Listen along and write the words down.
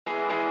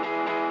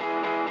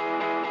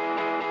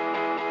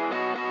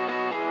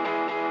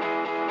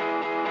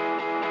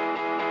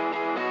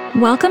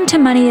Welcome to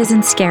Money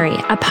Isn't Scary,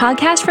 a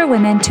podcast for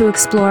women to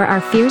explore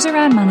our fears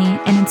around money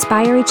and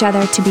inspire each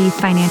other to be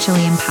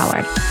financially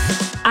empowered.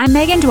 I'm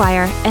Megan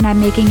Dwyer, and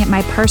I'm making it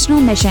my personal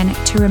mission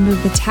to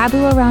remove the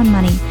taboo around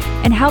money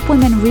and help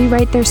women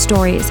rewrite their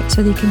stories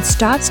so they can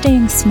stop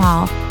staying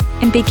small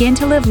and begin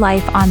to live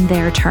life on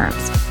their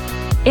terms.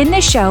 In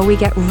this show, we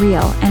get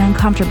real and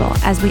uncomfortable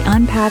as we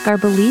unpack our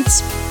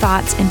beliefs,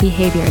 thoughts, and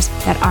behaviors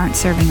that aren't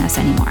serving us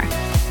anymore.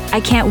 I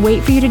can't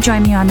wait for you to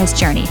join me on this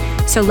journey,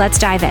 so let's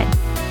dive in.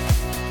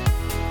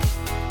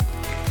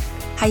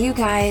 Hi, you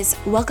guys.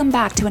 Welcome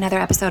back to another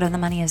episode of the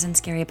Money Isn't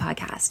Scary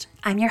podcast.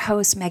 I'm your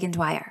host, Megan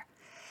Dwyer.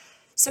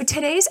 So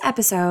today's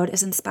episode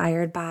is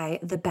inspired by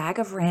the bag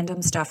of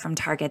random stuff from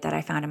Target that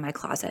I found in my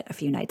closet a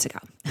few nights ago.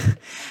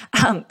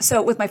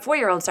 So with my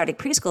 4-year-old starting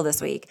preschool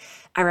this week,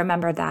 I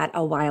remembered that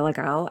a while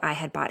ago I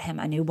had bought him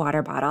a new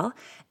water bottle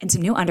and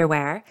some new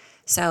underwear,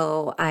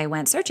 so I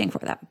went searching for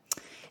them.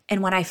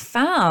 And when I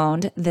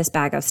found this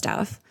bag of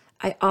stuff,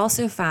 I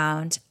also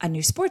found a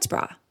new sports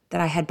bra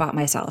that I had bought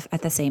myself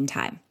at the same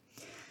time.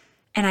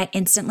 And I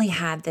instantly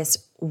had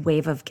this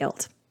wave of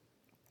guilt.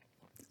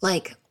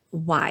 Like,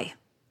 why?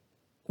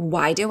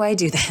 Why do I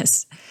do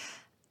this?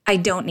 I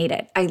don't need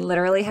it. I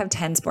literally have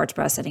 10 sports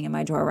bras sitting in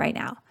my drawer right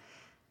now.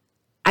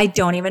 I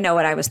don't even know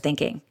what I was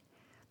thinking.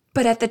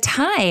 But at the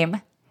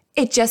time,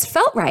 it just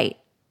felt right?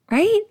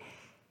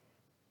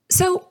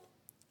 So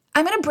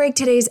I'm going to break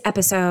today's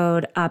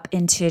episode up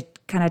into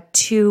kind of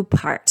two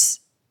parts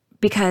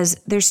because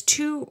there's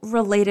two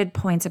related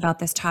points about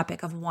this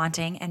topic of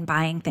wanting and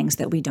buying things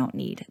that we don't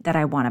need that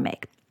I want to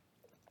make.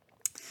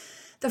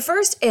 The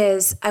first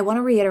is I want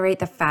to reiterate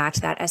the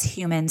fact that as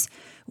humans,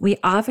 we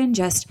often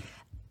just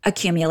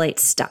accumulate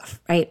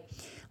stuff, right?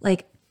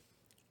 Like,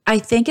 I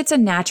think it's a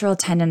natural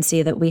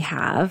tendency that we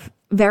have,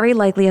 very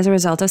likely as a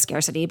result of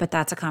scarcity, but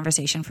that's a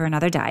conversation for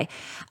another day,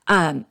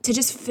 to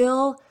just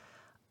fill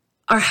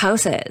our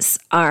houses,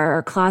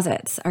 our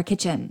closets, our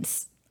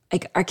kitchens,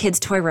 like our kids'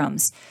 toy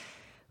rooms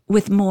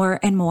with more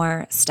and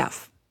more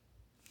stuff.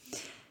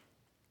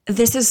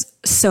 This is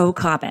so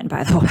common,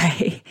 by the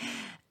way.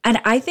 And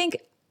I think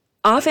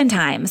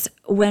oftentimes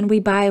when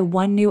we buy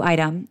one new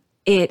item,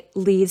 it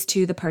leads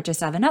to the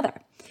purchase of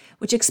another,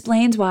 which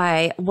explains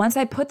why once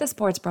I put the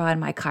sports bra in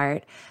my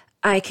cart,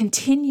 I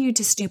continued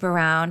to snoop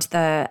around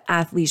the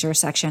athleisure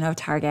section of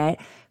Target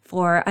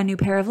for a new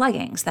pair of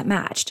leggings that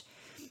matched,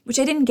 which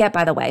I didn't get,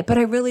 by the way, but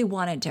I really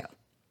wanted to.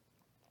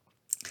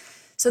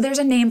 So there's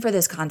a name for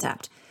this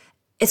concept.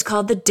 It's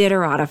called the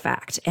Diderot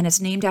effect, and it's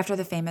named after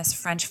the famous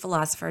French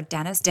philosopher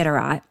Denis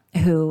Diderot,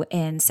 who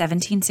in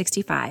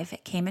 1765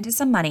 came into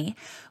some money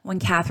when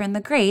Catherine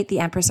the Great, the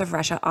Empress of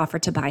Russia,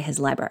 offered to buy his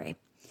library.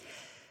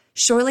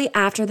 Shortly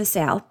after the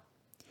sale,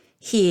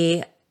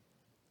 he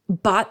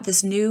bought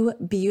this new,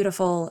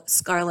 beautiful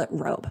scarlet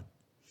robe.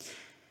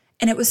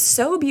 And it was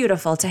so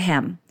beautiful to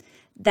him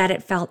that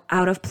it felt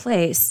out of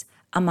place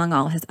among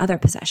all his other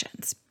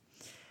possessions.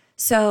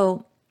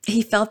 So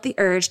he felt the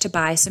urge to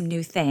buy some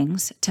new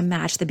things to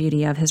match the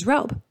beauty of his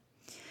robe.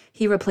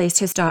 He replaced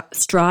his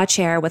straw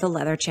chair with a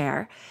leather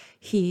chair.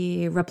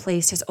 He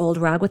replaced his old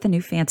rug with a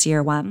new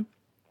fancier one.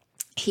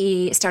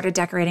 He started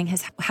decorating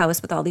his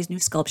house with all these new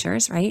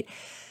sculptures, right?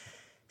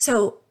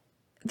 So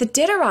the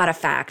Diderot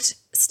effect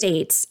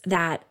states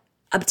that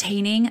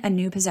obtaining a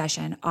new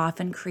possession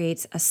often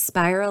creates a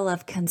spiral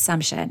of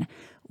consumption,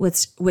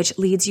 which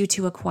leads you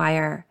to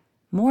acquire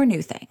more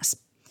new things.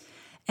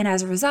 And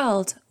as a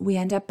result, we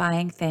end up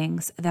buying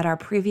things that our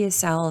previous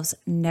selves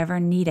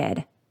never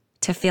needed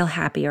to feel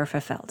happy or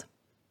fulfilled.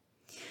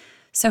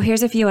 So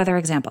here's a few other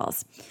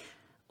examples.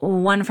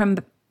 One from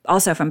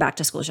back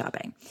to school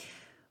shopping.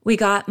 We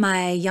got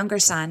my younger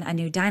son a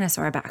new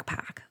dinosaur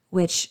backpack,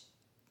 which,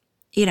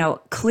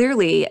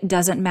 clearly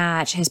doesn't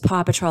match his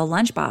Paw Patrol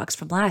lunchbox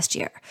from last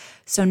year.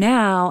 So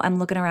now I'm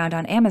looking around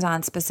on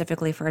Amazon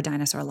specifically for a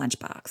dinosaur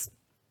lunchbox,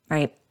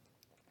 right?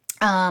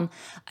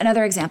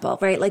 Another example,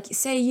 right? Like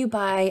say you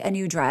buy a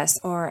new dress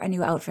or a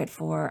new outfit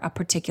for a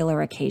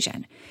particular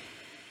occasion.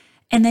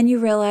 And then you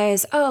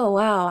realize, oh,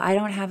 wow, I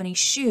don't have any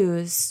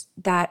shoes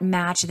that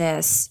match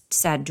this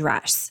said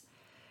dress,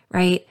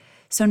 right?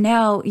 So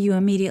now you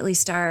immediately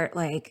start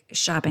like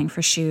shopping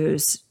for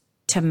shoes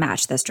to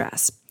match this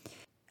dress.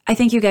 I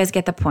think you guys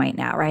get the point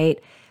now, right?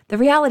 The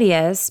reality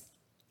is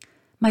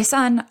my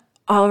son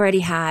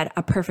already had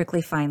a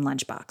perfectly fine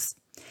lunchbox.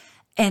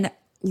 And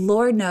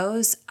Lord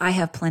knows I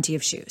have plenty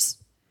of shoes.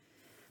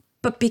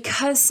 But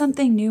because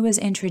something new is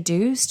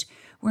introduced,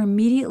 we're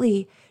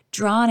immediately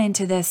drawn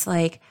into this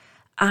like,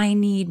 I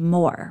need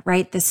more,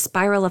 right? This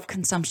spiral of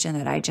consumption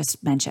that I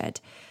just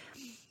mentioned.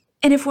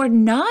 And if we're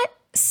not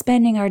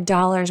spending our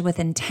dollars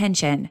with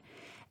intention,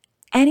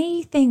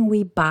 anything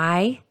we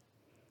buy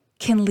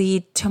can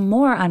lead to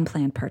more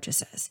unplanned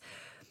purchases,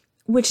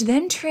 which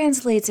then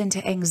translates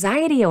into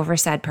anxiety over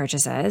said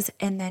purchases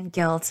and then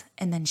guilt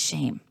and then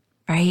shame,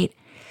 right?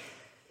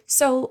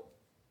 So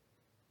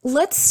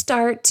let's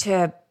start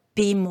to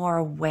be more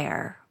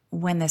aware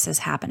when this is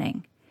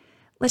happening.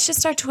 Let's just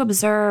start to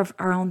observe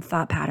our own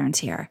thought patterns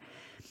here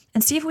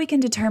and see if we can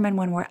determine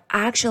when we're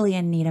actually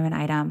in need of an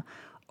item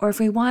or if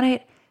we want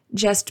it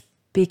just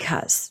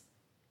because,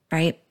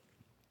 right?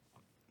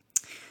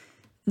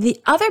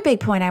 The other big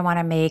point I want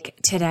to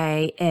make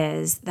today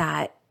is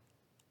that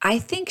I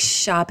think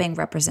shopping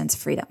represents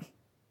freedom.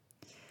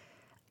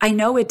 I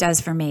know it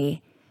does for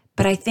me,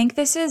 but I think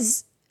this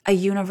is a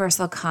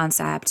universal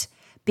concept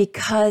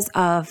because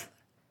of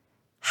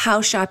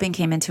how shopping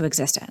came into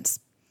existence.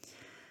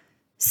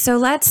 So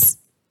let's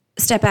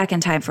step back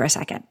in time for a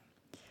second.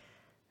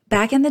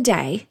 Back in the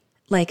day,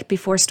 like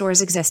before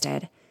stores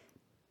existed,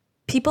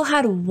 people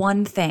had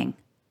one thing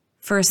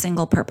for a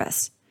single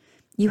purpose.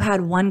 You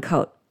had one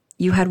coat,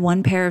 you had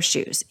one pair of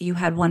shoes, you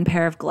had one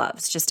pair of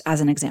gloves, just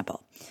as an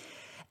example.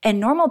 And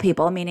normal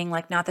people, meaning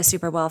like not the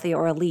super wealthy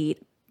or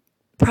elite,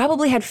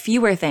 probably had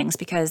fewer things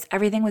because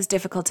everything was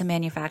difficult to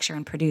manufacture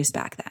and produce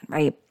back then,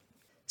 right?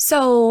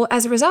 So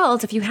as a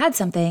result, if you had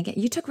something,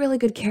 you took really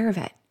good care of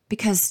it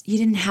because you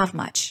didn't have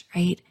much,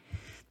 right?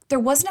 There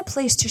wasn't a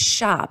place to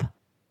shop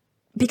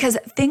because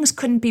things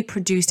couldn't be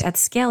produced at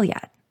scale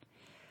yet.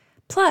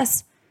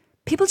 Plus,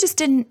 people just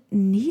didn't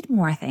need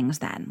more things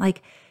then.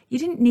 Like, you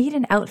didn't need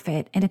an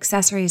outfit and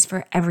accessories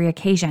for every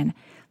occasion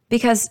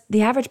because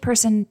the average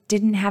person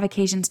didn't have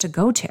occasions to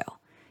go to.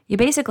 You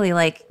basically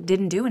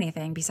didn't do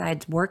anything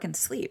besides work and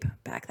sleep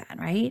back then,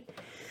 right?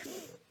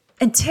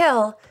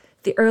 Until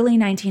the early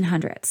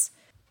 1900s.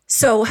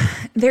 So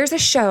there's a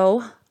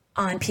show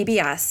on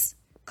PBS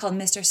called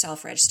Mr.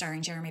 Selfridge,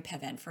 starring Jeremy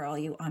Piven, for all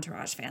you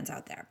Entourage fans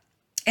out there.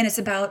 And it's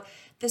about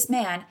this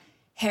man,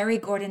 Harry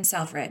Gordon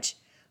Selfridge,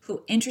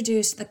 who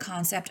introduced the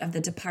concept of the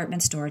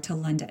department store to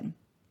London.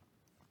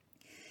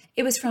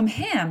 It was from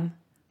him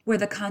where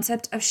the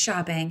concept of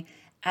shopping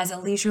as a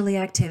leisurely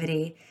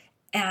activity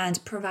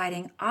and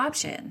providing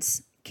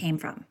options came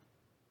from.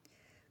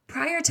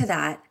 Prior to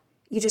that,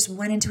 you just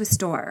went into a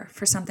store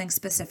for something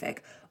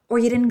specific, or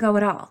you didn't go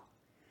at all.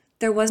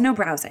 There was no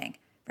browsing,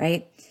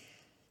 right?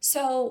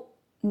 So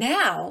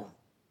now,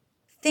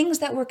 things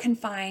that were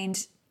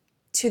confined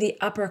to the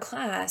upper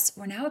class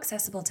were now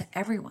accessible to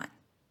everyone.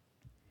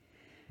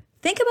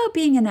 Think about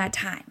being in that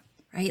time,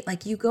 right?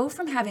 Like, you go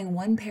from having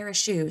one pair of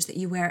shoes that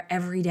you wear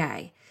every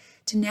day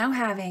to now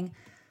having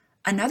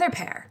another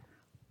pair,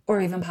 or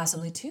even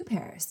possibly two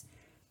pairs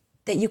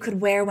that you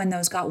could wear when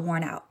those got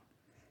worn out,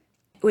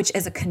 which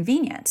is a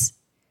convenience.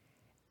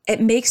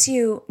 It makes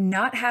you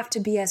not have to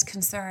be as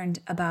concerned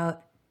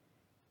about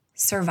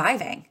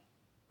surviving,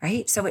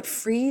 right? So it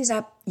frees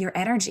up your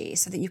energy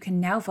so that you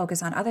can now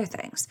focus on other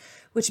things,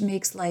 which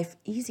makes life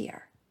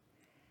easier.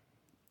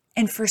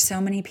 And for so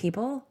many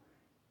people,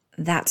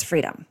 that's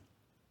freedom.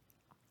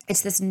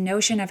 It's this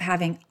notion of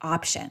having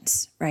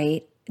options,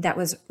 right? That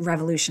was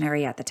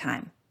revolutionary at the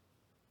time.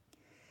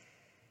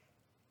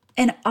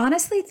 And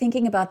honestly,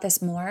 thinking about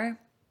this more,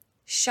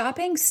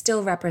 shopping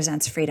still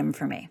represents freedom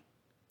for me.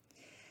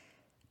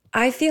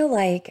 I feel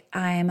like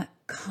I'm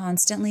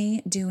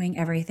constantly doing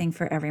everything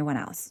for everyone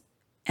else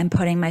and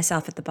putting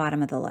myself at the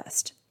bottom of the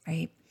list,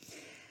 right?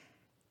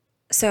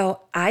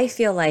 So I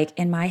feel like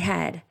in my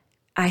head,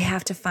 I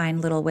have to find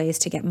little ways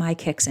to get my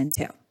kicks in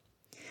too.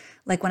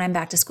 Like when I'm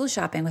back to school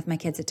shopping with my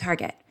kids at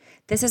Target,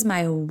 this is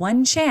my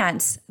one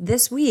chance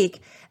this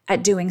week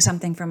at doing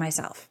something for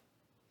myself.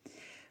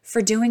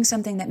 For doing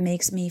something that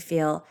makes me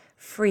feel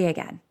free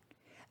again,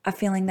 a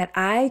feeling that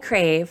I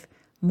crave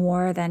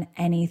more than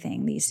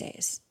anything these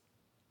days.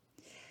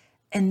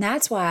 And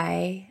that's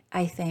why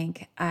I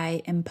think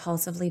I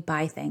impulsively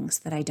buy things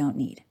that I don't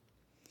need.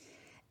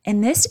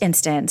 In this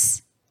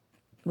instance,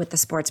 with the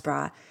sports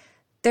bra,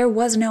 there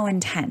was no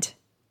intent.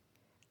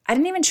 I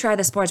didn't even try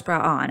the sports bra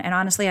on, and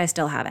honestly, I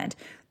still haven't.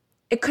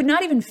 It could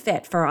not even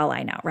fit for all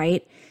I know,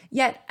 right?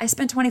 Yet I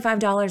spent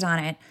 $25 on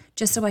it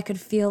just so I could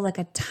feel like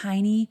a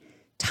tiny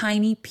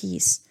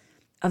piece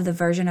of the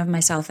version of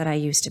myself that I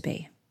used to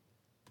be.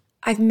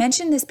 I've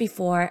mentioned this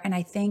before, and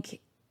I think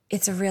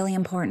it's a really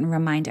important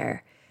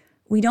reminder.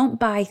 We don't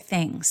buy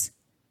things.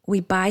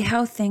 We buy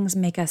how things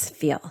make us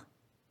feel.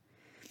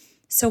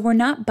 So we're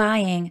not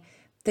buying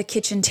the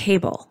kitchen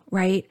table,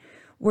 right?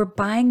 We're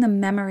buying the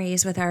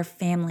memories with our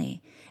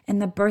family and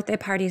the birthday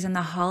parties and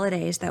the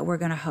holidays that we're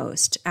going to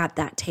host at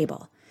that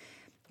table.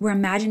 We're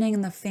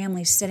imagining the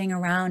family sitting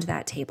around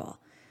that table,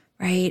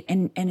 right?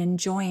 And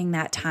enjoying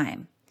that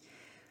time.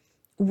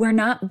 We're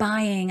not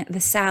buying the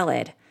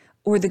salad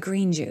or the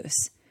green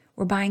juice.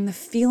 We're buying the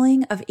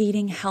feeling of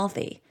eating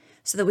healthy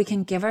so that we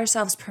can give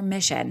ourselves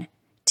permission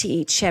to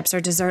eat chips or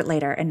dessert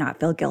later and not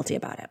feel guilty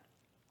about it.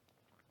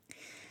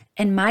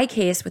 In my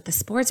case with the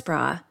sports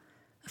bra,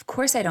 of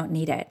course I don't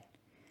need it,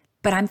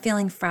 but I'm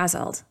feeling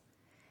frazzled.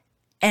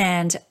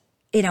 And,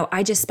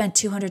 I just spent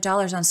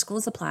 $200 on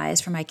school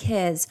supplies for my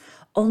kids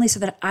only so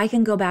that I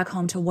can go back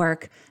home to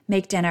work,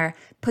 make dinner,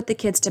 put the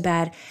kids to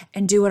bed,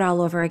 and do it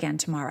all over again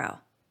tomorrow.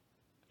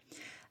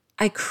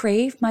 I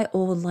crave my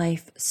old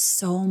life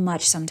so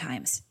much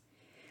sometimes.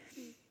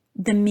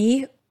 The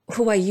me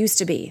who I used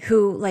to be,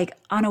 who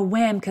on a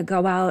whim could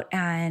go out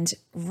and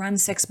run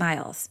 6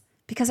 miles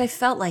because I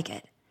felt like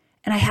it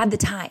and I had the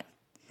time.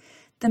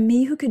 The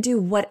me who could do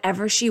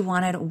whatever she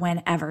wanted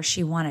whenever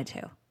she wanted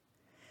to.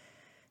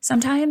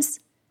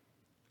 Sometimes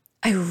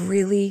I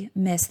really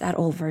miss that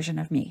old version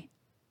of me.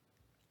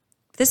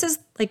 This is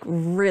like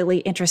really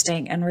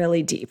interesting and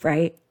really deep,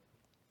 right?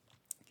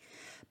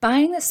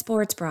 Buying the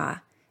sports bra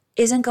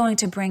isn't going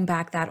to bring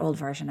back that old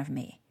version of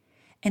me,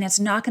 and it's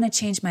not going to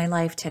change my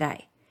life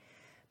today.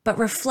 But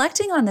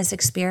reflecting on this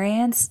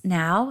experience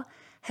now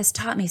has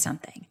taught me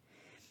something.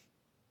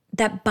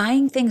 That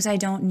buying things I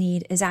don't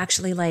need is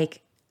actually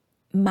like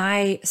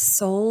my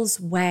soul's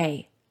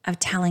way of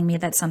telling me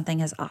that something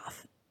is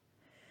off.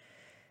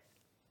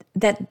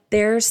 That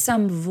there's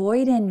some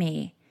void in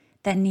me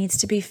that needs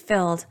to be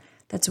filled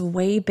that's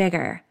way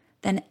bigger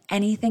than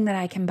anything that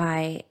I can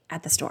buy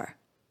at the store.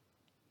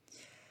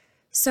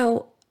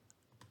 So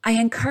I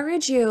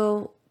encourage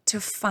you to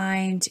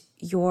find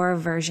your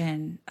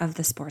version of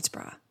the sports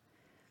bra.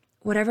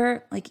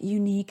 Whatever like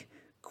unique,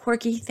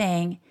 quirky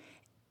thing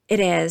it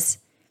is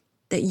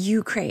that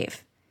you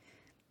crave,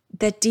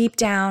 that deep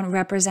down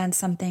represents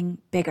something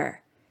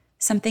bigger,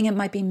 something that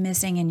might be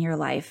missing in your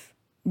life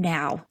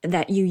now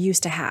that you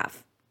used to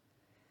have.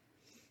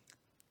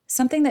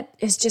 Something that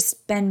has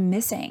just been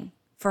missing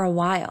for a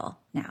while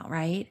now,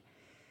 right?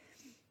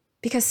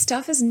 Because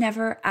stuff is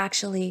never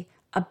actually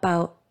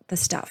about the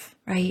stuff,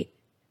 right?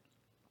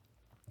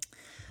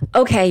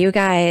 Okay, you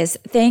guys,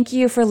 thank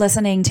you for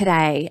listening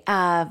today.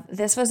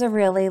 This was a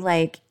really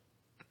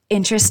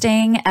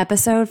interesting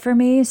episode for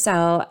me,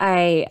 so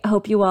I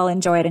hope you all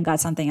enjoyed and got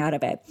something out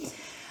of it.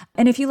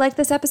 And if you like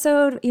this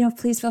episode,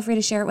 please feel free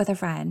to share it with a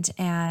friend.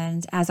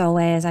 And as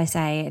always, I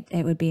say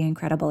it would be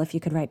incredible if you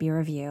could write me a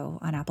review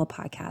on Apple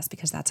Podcasts,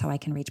 because that's how I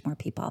can reach more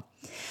people.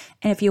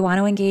 And if you want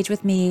to engage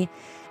with me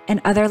and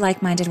other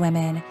like-minded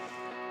women,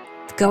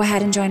 go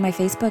ahead and join my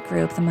Facebook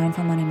group, the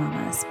Mindful Money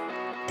Mamas.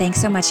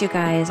 Thanks so much, you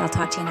guys. I'll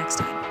talk to you next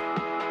time.